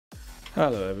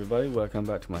Hello everybody, welcome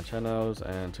back to my channels,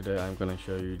 and today I'm going to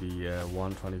show you the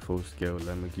 124 scale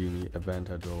Lamborghini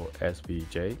Aventador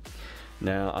SVJ.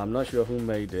 Now I'm not sure who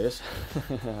made this.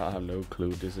 I have no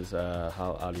clue. This is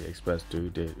how AliExpress do.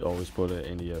 They always put it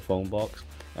in the phone box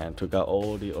and took out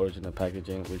all the original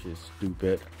packaging, which is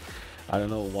stupid. I don't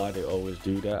know why they always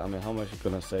do that. I mean, how much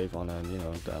you're gonna save on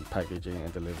the packaging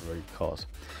and delivery cost,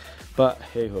 but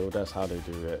hey ho, that's how they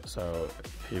do it. So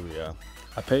here we are.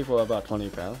 I paid for about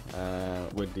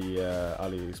 £20 with the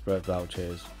AliExpress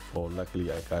vouchers. Luckily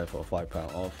I got it for £5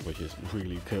 off, which is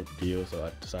really good deal, so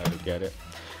I decided to get it.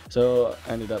 So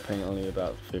I ended up paying only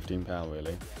about £15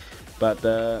 really, but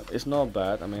it's not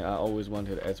bad. I mean, I always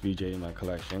wanted SVJ in my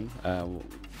collection,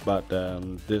 but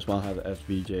this one has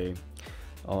SVJ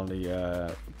on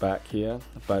the back here,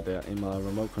 but in my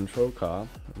remote control car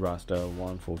Raster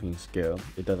 114 scale,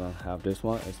 it doesn't have this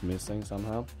one. It's missing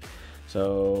somehow.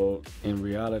 So in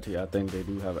reality, I think they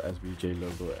do have a SVJ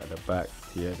logo at the back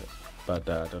here, but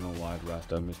I don't know why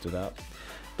Raster missed it out.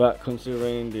 But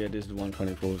considering this is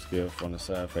 124 scale from the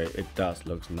surface, it does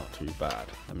look not too bad.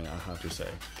 I mean, I have to say.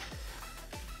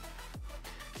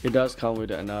 It does come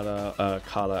with another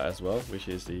color as well, which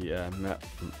is the matte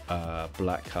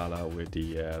black color with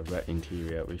the red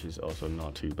interior, which is also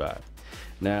not too bad.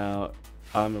 Now,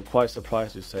 I'm quite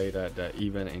surprised to say that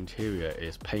even interior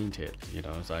is painted. You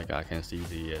know, it's like I can see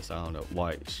the sound of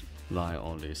white line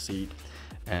on the seat,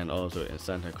 and also in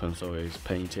center console is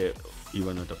painted,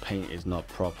 even though the paint is not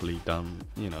properly done.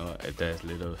 You know, there's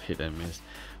little hit and miss,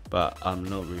 but I'm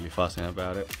not really fussing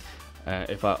about it.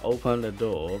 If I open the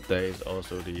door, there is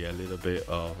also the little bit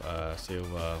of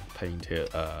silver painted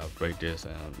brake disc,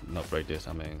 and not brake disc,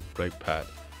 I mean brake pad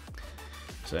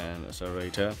and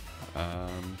accelerator.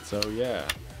 So yeah,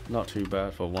 not too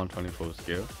bad for 124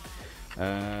 scale.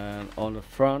 And on the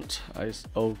front, it's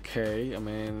okay. I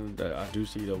mean, I do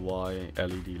see the white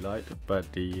LED light, but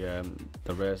the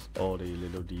rest, all the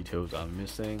little details are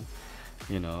missing.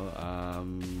 You know,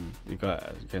 you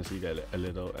can see that a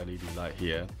little LED light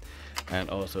here, and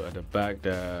also at the back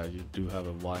there you do have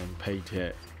a white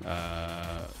painted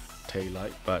tail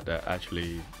light, but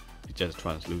actually it's just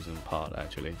translucent part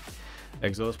actually.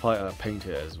 Exhaust pipe are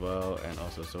painted as well, and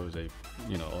also so is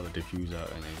all the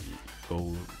diffuser and a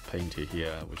gold painted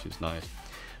here, which is nice.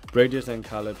 Brake discs and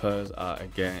calipers are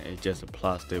again, it's just a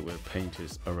plastic with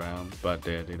painted around, but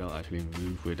they don't actually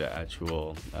move with the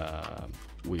actual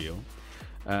wheel.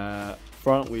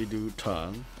 Front wheel do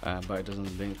turn, but it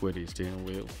doesn't link with the steering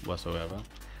wheel whatsoever.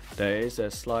 There is a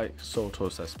slight sort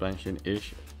of suspension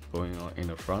ish going on in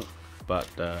the front, but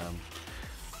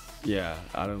yeah,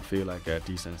 I don't feel like a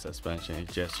decent suspension.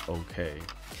 It's just okay.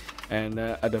 And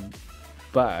at the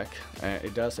back,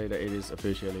 it does say that it is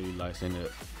officially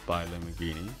licensed by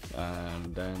Lamborghini,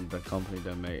 and then the company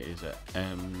that made is a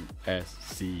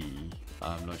MSC.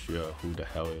 I'm not sure who the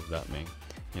hell is that mean,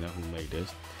 who made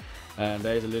this. And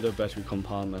there is a little battery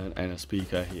compartment and a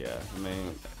speaker here. I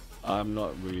mean, I'm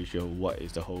not really sure what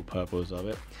is the whole purpose of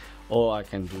it. All I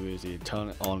can do is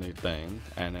turn on the thing,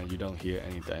 and then you don't hear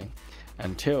anything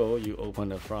until you open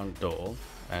the front door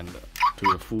and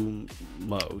to the full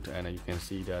mode, and then you can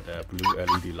see that the blue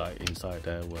LED light inside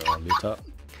there were lit up,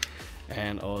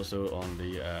 and also on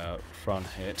the front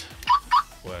head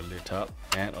were lit up,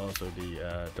 and also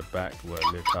the back were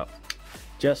lit up,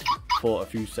 just for a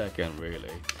few seconds really.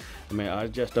 I mean, I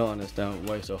just don't understand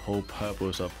what is the whole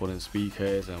purpose of putting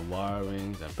speakers and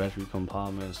wirings and battery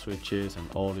compartment switches and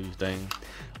all these things,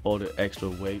 all the extra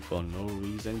weight for no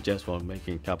reason, just for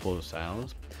making a couple of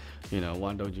sounds.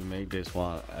 Why don't you make this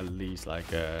one at least like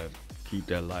keep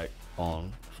that light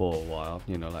on for a while,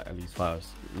 like at least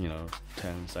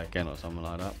 10 seconds or something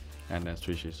like that, and then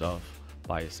switch it off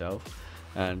by itself.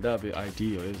 And that'd be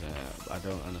ideal, isn't it? I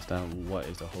don't understand what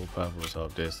is the whole purpose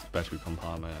of this battery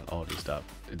compartment and all this stuff.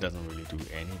 It doesn't really do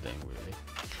anything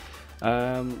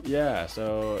really. Yeah,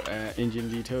 so engine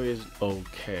detail is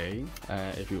okay.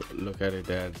 If you look at it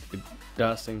there, it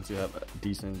does seem to have a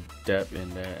decent depth in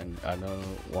there, and I don't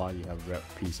know why you have red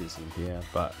pieces in here,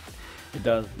 but it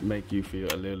does make you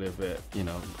feel a little bit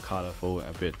colorful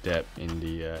and a bit depth in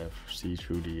the see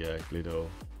through the little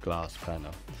glass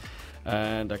panel.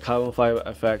 And the carbon fiber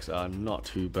effects are not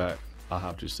too bad, I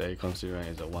have to say, considering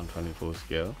it's a 124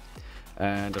 scale.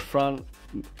 And the front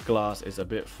glass is a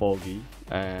bit foggy,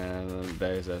 and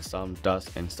there's some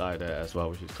dust inside there as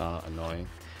well, which is kind of annoying.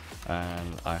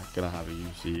 And I'm gonna have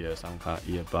to use some kind of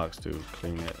earbuds to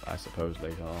clean it, I suppose,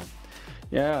 later on.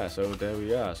 Yeah, so there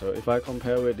we are. So if I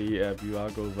compare with the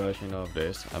Buago version of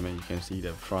this, I mean, you can see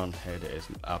the front head is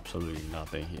absolutely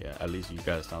nothing here. At least you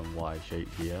got some white shade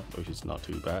here, which is not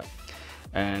too bad.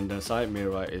 and the side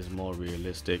mirror is more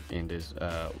realistic in this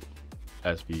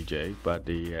SVJ, but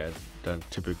the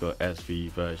typical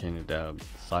SV version, the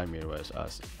side mirrors are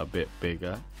a bit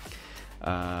bigger.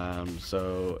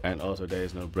 So, and also there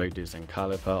is no brake disc and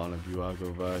caliper on the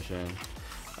Buago version.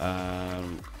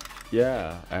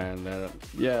 Yeah, and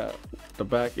yeah, the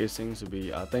back, it seems to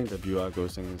be, I think the Buago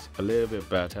seems a little bit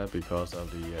better because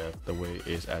of the way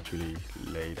it's actually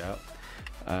laid out.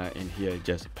 In here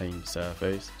just a paint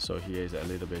surface, so here is a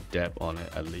little bit depth on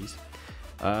it at least.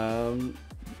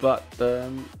 But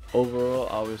overall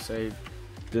I would say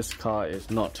this car is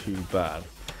not too bad,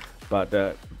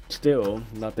 but still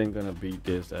nothing gonna beat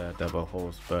this double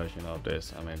hose version of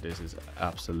this. I mean, this is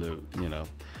absolute, you know,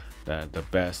 the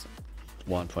best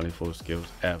 124 skills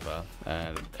ever,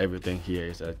 and everything here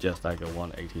is just like a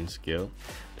 118 skill.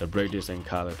 The brake disc and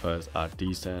calipers are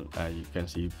decent, you can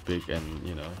see big and,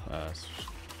 you know,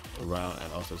 round,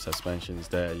 and also suspensions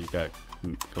there. You got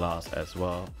glass as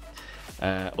well,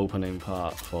 opening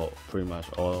part for pretty much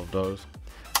all of those,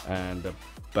 and the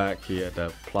back here,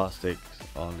 the plastics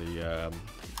on the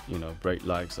you know, brake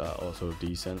lights are also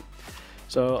decent.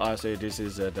 So I say this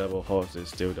is a double hose is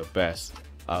still the best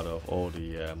out of all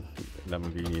the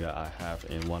Lamborghini that I have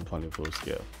in 124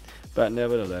 scale, but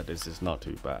nevertheless this is not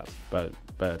too bad, but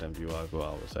better than Buago,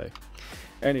 I would say.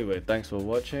 Anyway, thanks for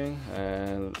watching,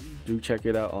 and do check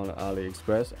it out on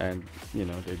AliExpress, and you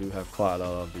know, they do have quite a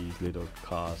lot of these little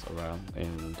cars around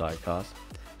in diecast,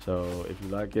 so if you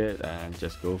like it, and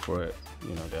just go for it.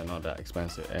 You know, they're not that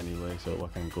expensive anyway, so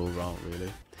what can go wrong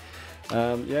really?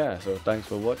 Yeah, so thanks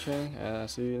for watching, and I'll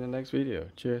see you in the next video.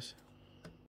 Cheers.